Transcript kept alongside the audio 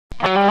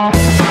This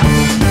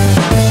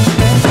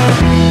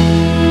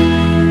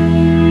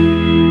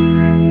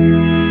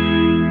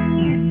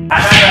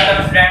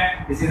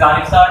is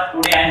Arif sir.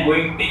 Today I am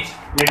going to teach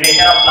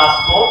literature of class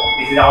 4.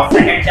 This is our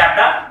second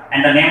chapter,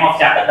 and the name of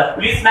chapter the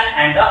Policeman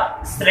and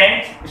the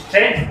Strange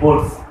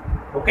Goods.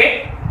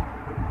 Okay.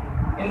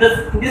 In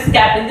this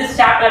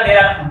chapter there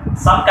are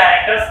some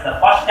characters. The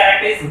first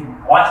character is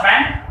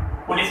Watchman,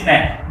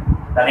 Policeman.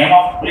 The name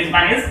of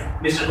Policeman is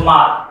Mr.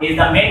 Kumar. He is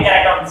the main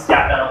character of this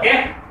chapter.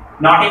 Okay.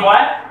 Naughty boy,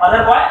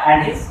 other boy,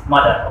 and his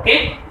mother.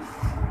 Okay.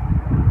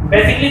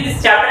 Basically,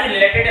 this chapter is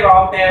related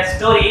about a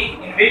story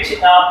in which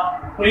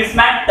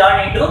policeman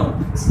turned into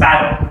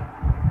sparrow.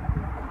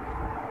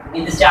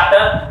 In this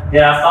chapter,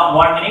 there are some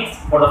word meanings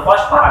for the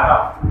first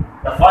paragraph.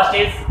 The first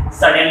is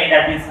suddenly,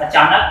 that means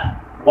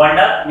achanak.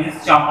 Wonder means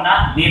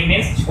champna. Leave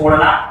means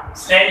chhodna.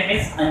 Strange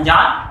means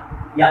anjan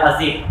ya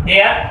ajeeb.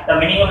 Here, the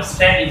meaning of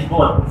strange is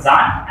both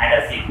जान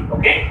and ajeeb.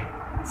 Okay.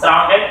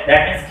 Surrounded,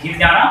 that means घिर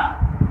जाना,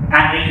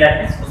 and really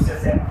that means उससे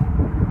से.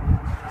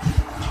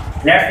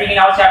 Let's begin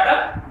our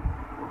chapter.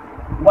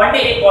 One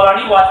day, a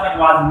colony watchman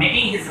was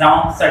making his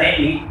round.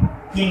 Suddenly,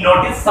 he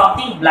noticed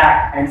something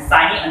black and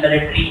shiny under a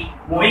tree.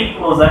 Moving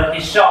closer, he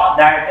saw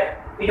that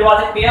it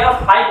was a pair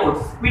of high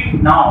boots,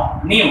 fit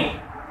now, new.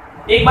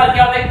 एक बार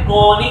क्या होता है,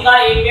 colony का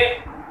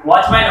एक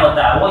watchman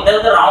होता है, वो इधर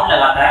उधर राउंड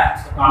लगाता है,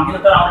 काम की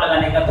होता है राउंड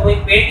लगाने का, तो वो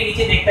एक पेड़ के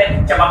नीचे देखता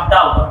है चमकता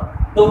हुआ,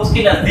 तो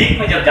उसके नजदीक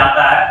में जब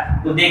जाता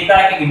है तो देखता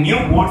है कि न्यू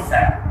बूट्स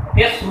है,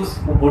 ओके, शूज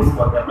को बूट्स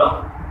बोलते हैं हम लोग,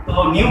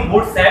 तो न्यू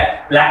बूट्स है,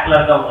 ब्लैक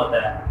कलर का वो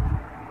होता है,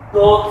 तो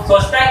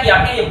सोचता है कि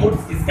आखिर ये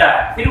बूट्स किसका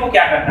है. फिर वो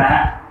क्या करता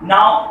है,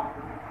 now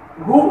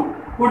who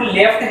could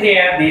left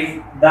here this,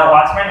 the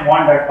watchman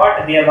wondered,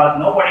 but there was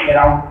nobody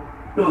around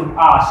to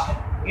ask.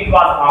 It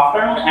was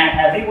afternoon and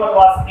everyone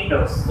was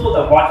indoors, so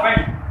the watchman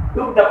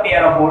took the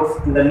pair of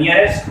boots to the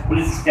nearest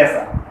police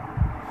station.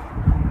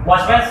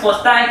 Watchman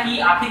सोचता है कि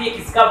आखिर ये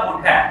किसका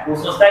boot है, वो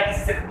सोचता है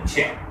किसी से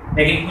पूछे,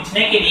 लेकिन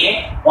पूछने के लिए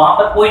वहां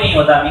पर कोई नहीं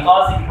होता,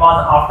 बिकॉज इट वाज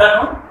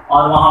आफ्टरनून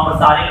और वहां पर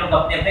सारे लोग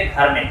अपने अपने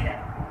घर में थे.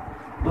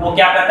 तो वो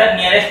क्या करता है,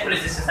 नियरेस्ट पुलिस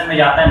स्टेशन में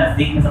जाता है,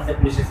 नजदीक में सबसे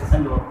पुलिस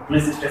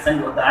स्टेशन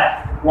जो होता है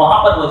वहां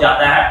पर वो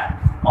जाता है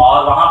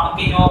और वहां पर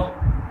की जो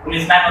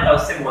पुलिसमैन होता है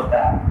उससे बोलता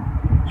है,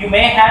 you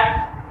may have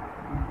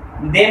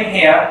them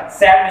here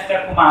said mister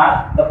Kumar.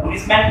 The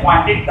policeman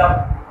pointed the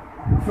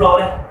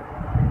floor.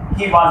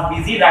 He was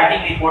busy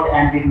writing report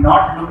and did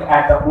not look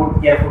at the boot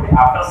carefully.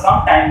 After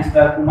some time,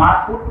 Mr. Kumar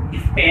put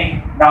his pen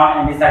down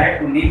and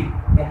decided to leave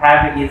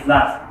have his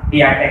lunch.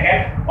 He had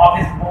taken off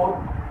his boot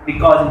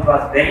because it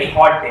was very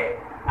hot day.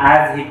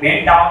 As he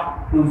bent down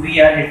to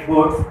wear his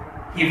boots,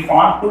 he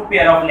found two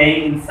pair of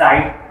laying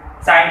inside,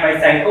 side by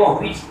side. Oh,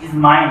 which is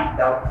mine?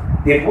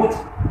 They both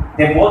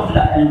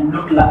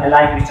look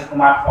alike, Mr.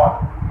 Kumar thought.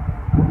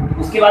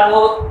 उसके बाद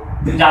वो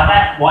जब जाता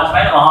है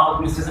watchman वहां पर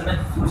police station में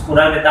shoes को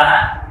रख देता है,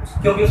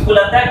 क्योंकि उसको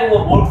लगता है कि वो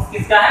बूट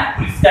किसका है,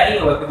 पुलिस का ही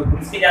होगा, क्योंकि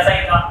पुलिस के जैसा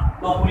ही था.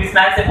 तो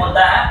पुलिसमैन से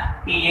बोलता है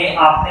कि ये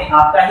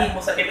आपका ही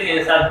हो सके तो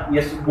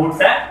ये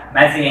बूट्स है,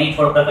 मैं इसे यहीं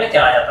छोड़ करके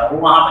चला जाता हूँ.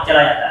 वो वहां पर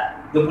चला जाता है.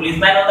 जो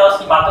पुलिसमैन होता है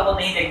उसकी बातों को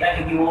नहीं देखता,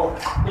 क्योंकि वो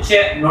कुछ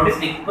नोटिस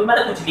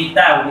मतलब कुछ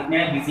लिखता है, वो लिखने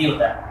में बिजी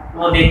होता है, तो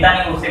वो देखता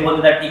नहीं, उससे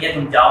बोल देता है ठीक है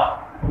तुम जाओ.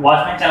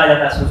 वॉचमैन चला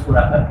जाता है शूज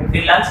पूरा करके.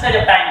 फिर लंच का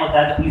जब टाइम होता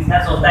है तो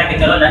पुलिसमैन सोचता है कि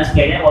चलो लंच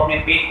किया जाए. वो अपने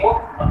पेट को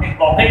अपने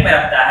पॉकेट में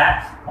रखता है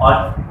और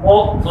वो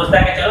सोचता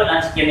है कि चलो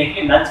लंच करने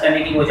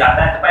के लिए वो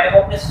जाता है. तो पहले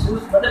वो अपने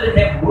शूज मतलब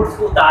अपने बूट्स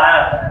को उतारा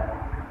रहता है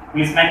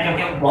पुलिसमैन,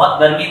 क्योंकि बहुत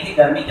गर्मी थी,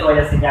 गर्मी की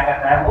वजह से क्या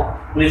करता है वो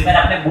पुलिसमैन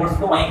अपने बूट्स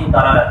को वहीं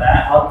उतारा रहता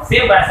है. और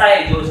सेम वैसा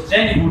है जो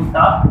स्ट्रेंज बूट्स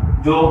था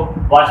जो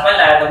वॉचमैन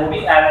लाया था वो भी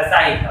वैसा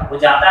ही था. वो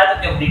जाता है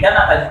तो जब रिटर्न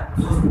आता है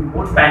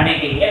बूट्स पहनने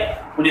के लिए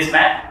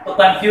पुलिसमैन तो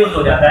कंफ्यूज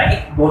हो जाता है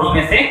कि दोनों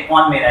में से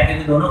कौन मेरा है,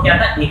 क्योंकि दोनों क्या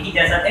था, एक ही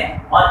जैसा थे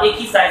और एक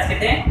ही साइज के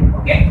थे.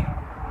 Okay.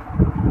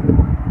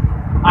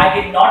 I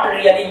did not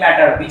really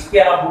matter which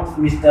pair of boots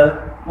Mr.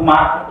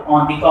 Kumar put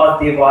on because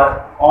they were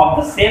of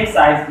the same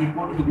size. He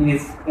put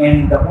his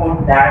in the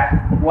boot that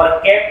were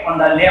kept on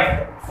the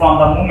left. From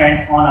the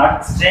moment on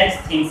earth, strange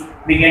things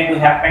began to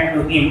happen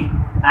to him.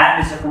 As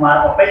Mr. Kumar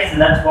opened his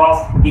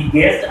lunchbox, he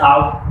gazed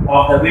out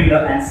of the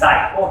window and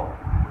sighed. Oh,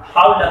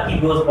 how lucky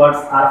those birds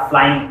are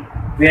flying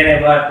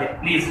wherever they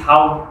please.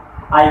 How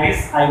I wish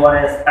I were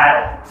a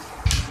sparrow.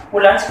 वो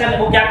lunch करने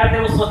वो क्या करते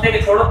हैं, वो सोचते हैं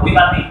कि छोड़ो कोई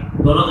बात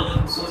नहीं, दोनों तो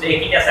जो शूज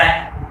एक ही जैसा है,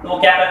 तो वो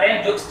क्या करते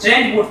हैं, जो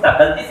स्ट्रेंज बूट्स था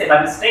गलती से बाय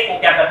मिस्टेक वो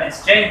क्या करते हैं,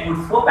 स्ट्रेंज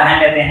बूट्स को पहन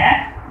लेते हैं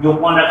जो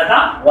कौन रखा था,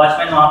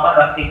 वॉचमैन वहां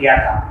पर रख के गया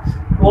था.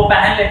 वो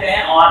पहन लेते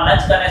हैं और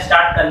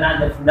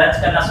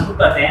लंच करना शुरू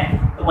करते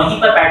हैं. तो वहीं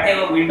पर बैठे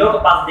वो विंडो के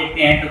पास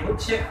देखते हैं तो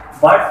कुछ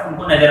बर्ड्स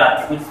उनको नजर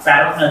आते हैं, कुछ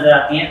स्पैरोज नजर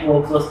आती हैं. तो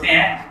वो सोचते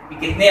हैं कि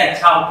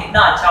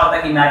कितना अच्छा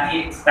होता कि मैं भी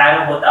एक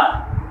स्पैरो होता.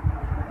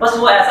 बस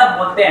वो ऐसा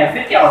बोलते हैं.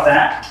 फिर क्या होता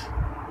है,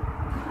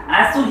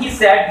 as soon he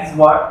said these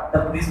words, the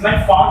policeman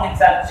found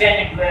himself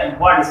changed into a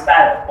bird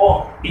sparrow. Oh,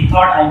 he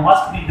thought, I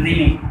must be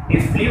dreaming. He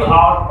flew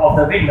out of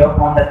the window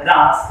on the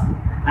grass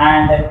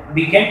and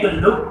began to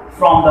look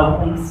from the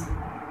rooms.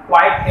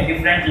 Quite a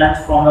different lunch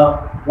from the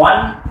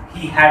one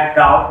he had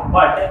brought,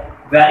 but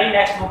Very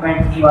next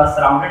moment he was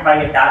surrounded by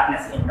a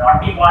darkness. A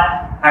naughty boy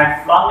had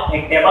flung a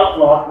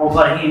tablecloth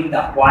over him.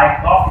 The boy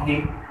cuffed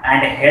him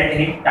and held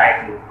him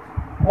tightly.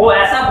 वो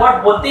ऐसा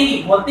word बोलते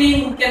ही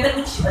उनके अंदर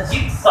कुछ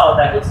अजीब सा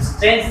होता है, कुछ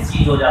स्ट्रेंज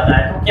चीज हो जाता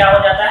है। तो क्या हो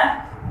जाता है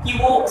कि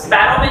वो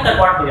स्पैरो में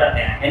कन्वर्ट हो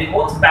जाते हैं, यानी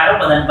वो स्पैरो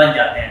बन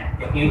जाते हैं,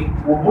 क्योंकि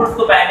वो बूट्स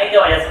को पहनने की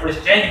वजह से, वो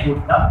स्ट्रेंज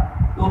बूट था,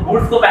 तो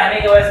बूट्स को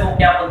पहनने की वजह से वो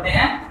क्या बोलते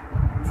हैं,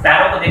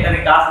 स्पैरो को देखकर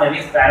के काश मैं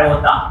भी स्पैरो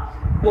होता,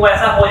 तो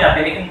ऐसा हो जाते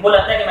हैं। लेकिन उनको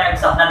लगता है कि मैं एक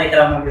सपना देख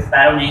रहा हूँ,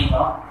 स्पैरो नहीं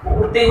हुआ। वो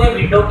उड़ते हुए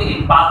विंडो के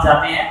पास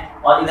जाते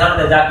हैं और इधर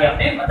उधर जाके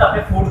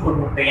अपने फूड को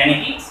ढूंढते हैं, यानी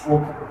कि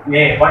वो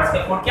ये बर्ड्स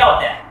के फूड क्या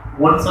होते हैं,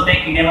 वुड्स होते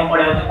हैं, कीड़े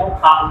मकोड़े होते हैं, वो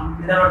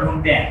इधर उधर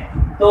ढूंढते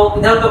हैं। तो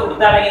इधर उधर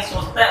उड़ता है, लेकिन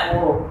सोचता है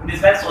वो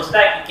पुलिसमैन सोचता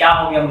है कि क्या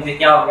हो गया मुझे,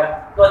 क्या हो गया।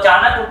 तो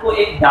अचानक उनको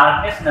एक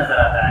डार्कनेस नजर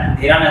आता है,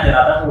 अंधेरा नजर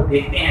आता है। तो वो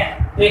देखते हैं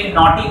तो एक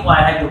नॉटी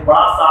बॉय है जो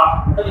बड़ा सा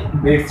मतलब एक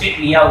बेडशीट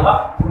लिया हुआ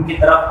उनकी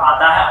तरफ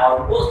आता है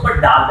और वो उस पर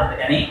डाल देता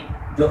है। यानी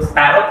जो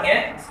स्पैरो थे,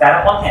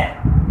 स्पैरो कौन है,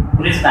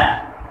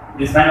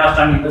 policeman was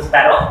turning into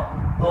sparrow.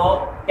 तो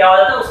क्या हो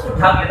जाता है, उसको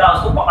ढक लेता है,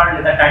 उसको पकड़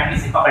लेता है, टाइटली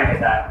से पकड़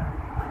लेता है।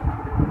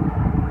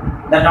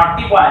 The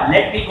naughty boy,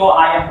 let me go,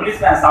 I am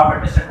policeman, shouted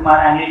Mr. Kumar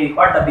angrily,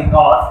 but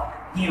because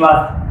he was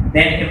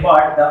then a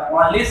bird, the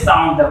only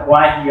sound the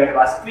boy heard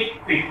was tweet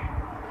tweet.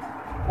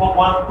 वो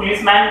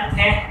पुलिसमैन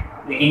थे,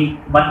 लेकिन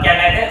बन क्या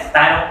गए थे,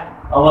 स्पैरो।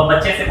 और वो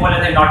बच्चे से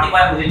बोले थे, नॉटी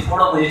बॉय मुझे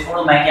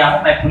छोड़ो, मैं क्या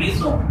हूँ, मैं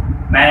पुलिस हूँ,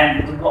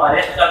 मैं तुमको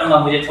अरेस्ट कर लूंगा,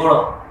 मुझे छोड़ो।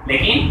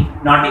 लेकिन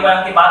नॉटी बॉय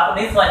उनकी बात को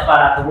नहीं समझ पा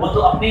रहा था, वो तो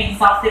अपने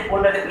हिसाब से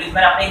बोल रहे थे,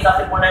 पुलिसमैन अपने हिसाब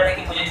से बोल रहे थे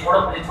कि मुझे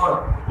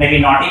छोड़ो।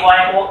 लेकिन नॉटी बॉय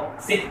को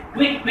सिर्फ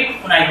ट्वीट ट्वीट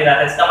सुनाई दे रहा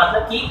था। इसका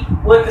मतलब कि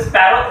वो एक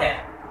स्पैरो थे,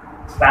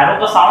 स्पैरो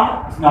का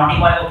साउंड नॉटी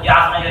बॉय को क्या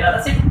सुनाई दे रहा था,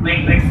 सिर्फ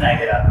ट्वीट ट्वीट सुनाई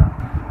दे रहा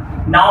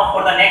था। Now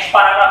for the next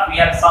paragraph we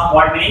have some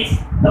word meanings.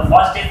 The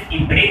first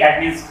is empty, that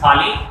means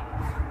खाली,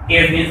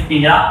 केस मींस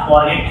पिंजरा,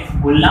 फॉरगेट मींस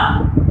भूलना,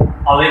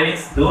 अवे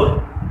मींस दूर,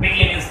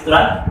 क्विकली मींस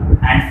तुरंत,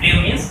 एंड फ्ली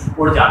मींस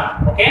उड़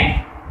जाना। Okay,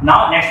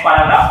 now next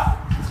paragraph.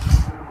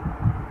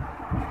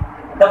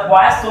 The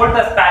boy sold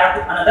the sparrow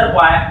to another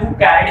boy who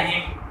carried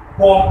him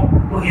home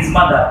to his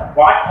mother.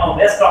 What a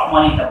waste of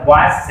money, the boy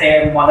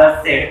said. Mother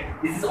said,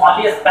 this is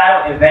only a sparrow,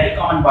 a very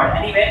common bird.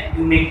 Anyway,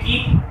 you may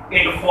keep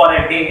it for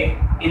a day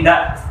in the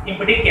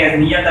empty cage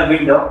near the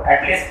window.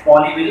 At least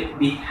Polly will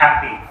be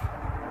happy.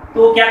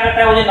 तो क्या करता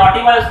है वो जो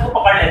naughty boy उसको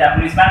पकड़ लेता है,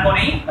 पुलिसमैन को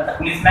नहीं, मतलब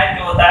पुलिसमैन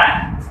जो होता है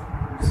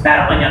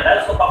स्पैरो बन जाता है,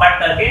 उसको पकड़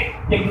करके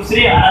एक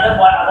दूसरे अदर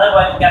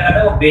बॉय को क्या करता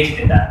है, वो बेच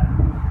देता है।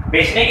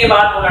 बेचने के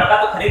बाद वो लड़का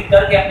तो खरीद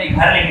करके अपने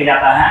घर लेके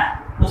जाता है।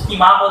 तो उसकी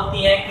माँ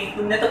बोलती है कि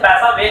तुमने तो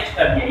पैसा वेस्ट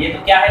कर दिया, ये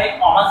तो क्या है, एक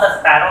कॉमन सा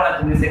स्पैरो है,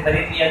 तुमने इसे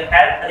खरीद लिया।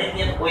 खैर खरीद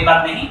लिया तो कोई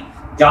बात नहीं,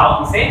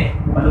 जाओ इसे,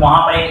 मतलब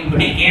वहां पर एक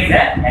बड़ी केज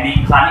है, यानी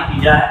खाली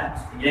पिंजरा है,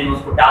 उस पिंजरे में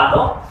उसको डाल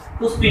दो।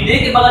 तो उस पिंजरे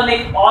के बगल में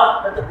एक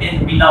और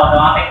पिंजरा होता है,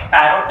 वहाँ पे एक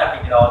पैरोट का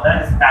पिंजरा होता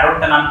है। इस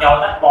पैरोट का नाम क्या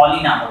होता है,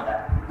 पॉली नाम होता है।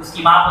 तो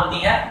उसकी माँ बोलती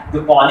है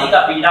जो पॉली का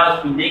पिंजरा, उस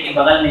पिंजरे के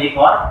बगल में एक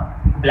और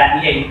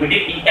ब्लैक ये इम्प्टी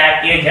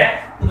केज है,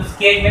 तो उस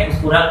केज में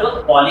उसको रख दो,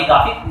 तो पॉली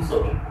काफी खुश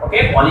होगी।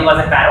 Okay, poly was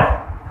a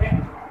parrot.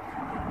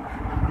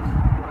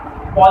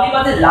 Poly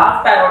was a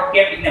large parrot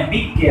kept in a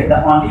big cage. The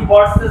only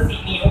birds she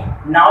knew,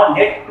 now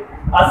let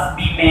us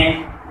be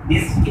men,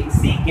 this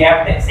she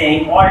kept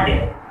saying all day.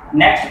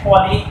 Next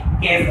Polly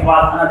cage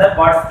was another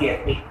bird's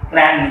cage, a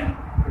cranny.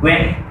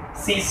 When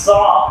she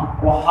saw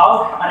how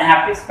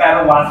unhappy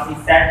sparrow was, she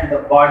said to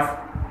the bird's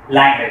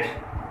language.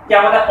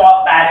 क्या मतलब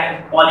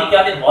poly क्या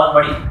होती है, बहुत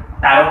बड़ी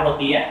parrot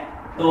होती है,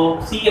 तो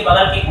उसी के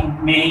बगल के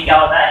में ही क्या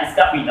होता है,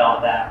 इसका पिंजरा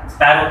होता है,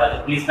 स्पैरो का जो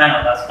पुलिसमैन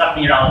होता है उसका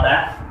पिंजरा होता है,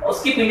 और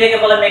उसके पिंजरे के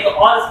बगल में एक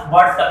और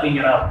बर्ड्स का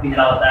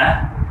पिंजरा होता है।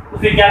 तो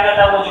फिर क्या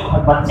करता है, वो जो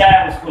बच्चा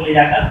है उसको ले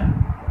जाकर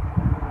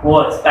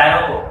वो स्पैरो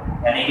को,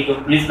 यानी कि जो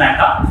पुलिसमैन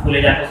था उसको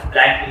ले जाकर उस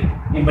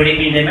ब्लैक बड़ी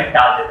पिंजरे में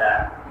डाल देता है।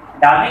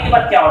 डालने के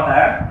बाद क्या होता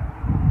है,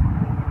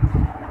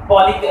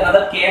 poly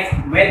another case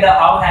when the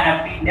house had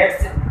empty,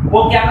 let's,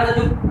 वो क्या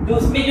करता है, जो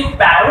उसमें जो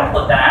पैरोट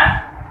होता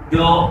है,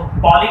 जो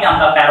पॉली नाम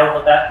का पैरोट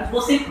होता है,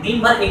 वो सिर्फ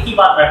दिन भर एक ही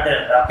बात रटते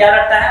रहता है। क्या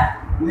रटता है,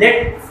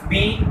 let's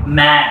be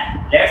man,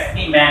 let's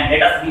be man,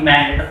 let us B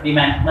man, let us B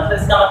man. मतलब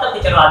इसका मतलब कि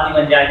चलो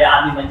आदमी बन जाए,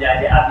 आदमी बन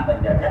जाए, आदमी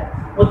बन जाए।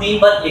 वो दिन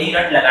भर यही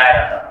रट लगाया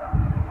रहता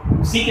था।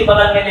 उसी के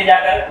बगल में ले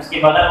जाकर, उसके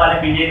बगल वाले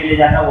पिंजरे में ले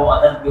जाकर वो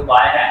अदर जो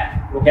बॉय है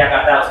वो क्या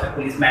करता है, उसमें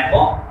पुलिसमैन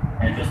को,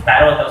 जो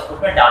स्पैरो होता है उसको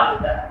उसमें डाल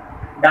देता है।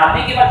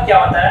 डालने के बाद क्या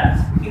होता है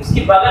कि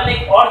उसके बगल में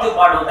एक और जो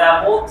बर्ड होता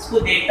है वो उसको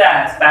देखता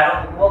है, स्पैरो,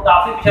 वो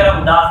काफी बेचारा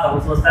उदास था, वो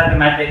सोचता है कि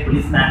मैं तो एक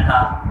पुलिसमैन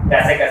था,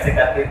 कैसे कैसे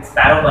करके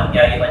स्पैरो बन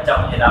गया, ये बच्चा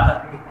मुझे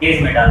लाकर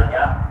केज में डाल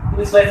दिया।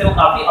 तो इस वजह से वो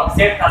काफी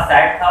अपसेट था,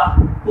 सैड था।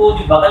 तो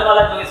जो बगल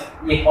वाला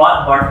जो एक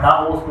और बर्ड था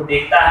वो उसको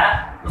देखता है,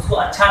 उसको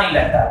अच्छा नहीं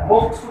लगता, वो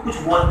उसको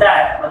कुछ बोलता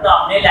है, मतलब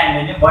अपने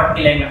लैंग्वेज में, बर्ड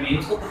की लैंग्वेज में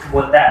उसको कुछ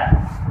बोलता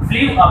है,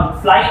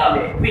 fly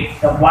away quick,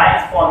 the boy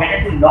has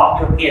forgotten to lock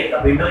your cage, the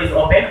window is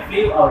open,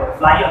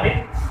 fly away.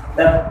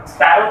 The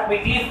sparrow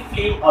quickly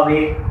flew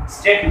away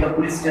straight to the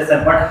police station.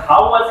 But how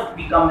was it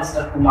become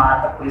Mr. Kumar,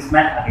 the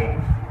policeman again?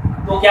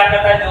 तो क्या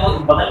करता है, जो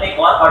बगल में एक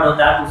और bird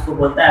होता है तो उसको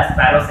बोलता है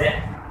स्पैरो से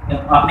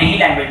अपने ही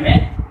लैंग्वेज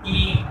में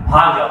कि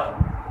भाग जाओ,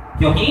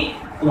 क्योंकि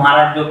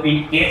तुम्हारा जो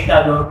केज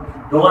का जो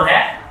डोर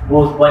है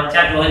वो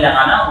बच्चा जो है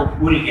लगाना वो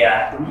भूल गया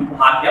है, तुम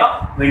भाग जाओ,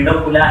 विंडो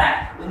खुला है,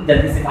 तुम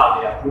जल्दी से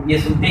भाग जाओ। ये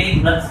सुनते ही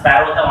तुरंत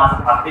स्पैरो होता है वहां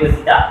से भागते हुए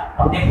सीधा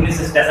अपने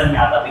पुलिस स्टेशन में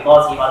आता,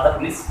 because he was the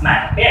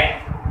policeman. Okay,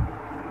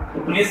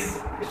 तो पुलिस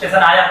स्टेशन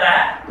आ जाता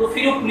है, तो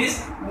फिर वो पुलिस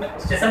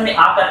स्टेशन में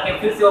आकर के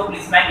फिर से वो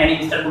पुलिसमैन यानी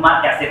मिस्टर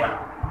कुमार कैसे बना।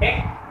 Okay,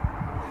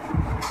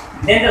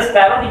 then the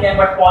sparrow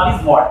remembered Polly's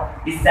word.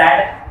 He said,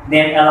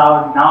 then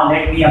aloud, now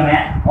let be a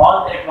man. All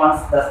at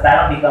once the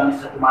sparrow became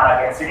Mr. Kumar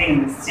again, sitting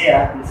in his chair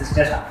police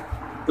station.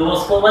 तो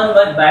उसको मन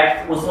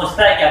बैठ वो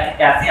सोचता है कि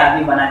कैसे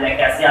आदमी बना जाए,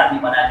 कैसे आदमी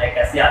बना जाए,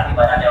 कैसे आदमी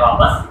बना जाए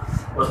वापस।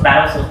 वो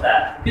स्पैरो सोचता है,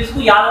 फिर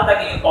उसको याद आता है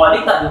कि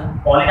पॉली का जो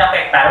पॉली नाम का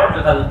एक पैरोट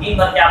जो था वो दिन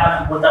भर क्या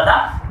बोलता था,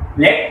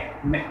 लेट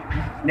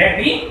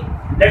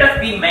अस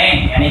बी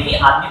मैन, यानी कि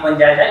आदमी बन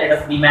जाए, लेट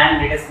अस बी मैन,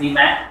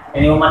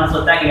 यानी वो मन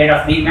सोचता है कि लेट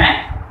अस बी मैन।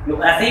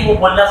 ऐसे ही वो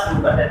बोलना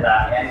शुरू कर देता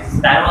है, यानी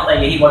स्पैरो होता है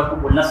यही वर्ड को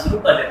बोलना शुरू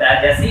कर देता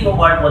है। जैसे ही वो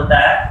वर्ड बोलता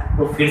है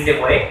तो फिर से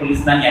वो एक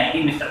पुलिसमैन यानी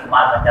कि मिस्टर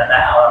कुमार बन जाता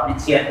है और अपनी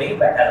चेयर पे ही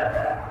बैठा रहता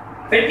है।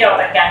 फिर क्या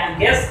होता है, can you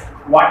guess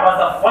what was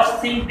the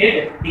first thing did?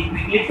 He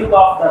quickly took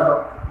off the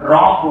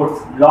wrong boots,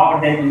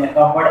 locked them in the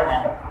cupboard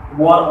and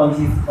वोर on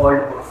his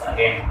old boots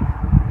again.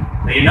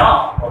 तो यू नो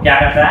वो क्या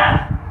करता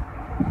है,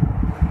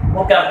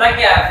 वो करता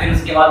क्या है, फिर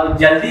उसके बाद वो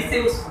जल्दी से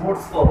उस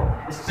बूट्स को,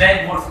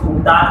 स्ट्रेंज बूट्स को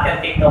उतार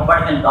करके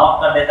कबर्ड में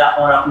लॉक कर देता है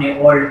और अपने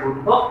ओल्ड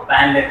बूट को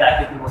पहन लेता है,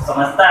 क्योंकि वो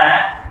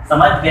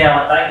समझ गया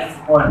होता है कि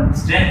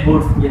स्ट्रेंज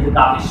बूट्स ये तो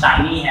काफी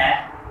शाइनी है,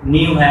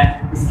 न्यू है,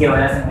 इसके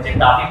वजह से मुझे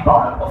काफी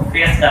प्रॉब्लम को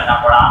फेस करना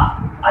पड़ा।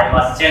 I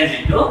was changed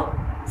into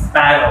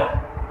sparrow.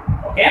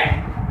 Okay,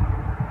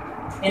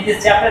 in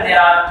this chapter there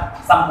are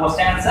some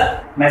question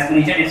answer, मैं इसको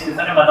नीचे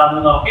डिस्क्रिप्शन में बता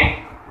दूंगा। Okay,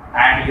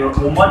 and your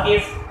homework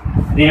is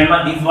remember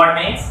these word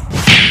names,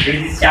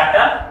 read this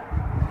chapter,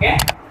 okay,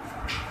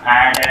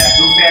 and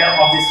do fair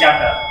of this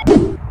chapter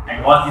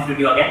and watch this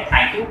video again.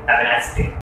 Thank you, have a nice day.